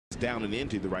down and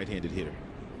into the right-handed hitter,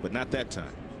 but not that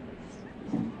time.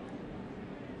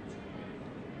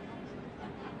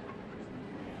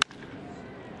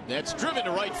 That's driven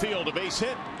to right field, a base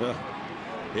hit.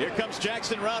 Here comes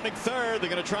Jackson rounding third. They're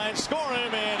going to try and score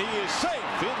him, and he is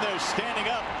safe in there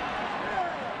standing up.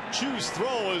 Chu's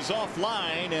throw is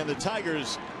offline, and the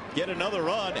Tigers get another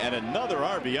run and another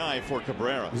RBI for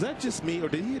Cabrera. Was that just me, or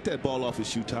did he hit that ball off his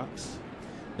shoe tops?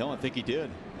 No, I think he did,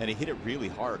 and he hit it really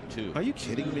hard too. Are you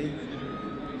kidding me?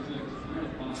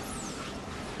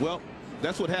 Well,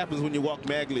 that's what happens when you walk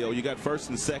Maglio. You got first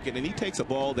and second, and he takes a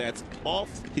ball that's off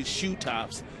his shoe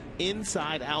tops,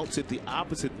 inside outs it the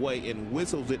opposite way, and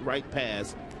whistles it right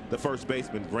past the first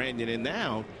baseman, Brandon. And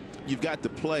now you've got the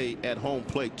play at home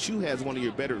plate. Chu has one of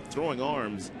your better throwing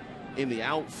arms in the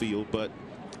outfield, but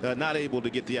not able to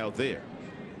get the out there.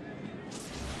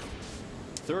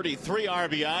 33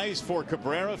 RBIs for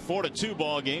Cabrera, 4-2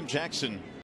 ball game. Jackson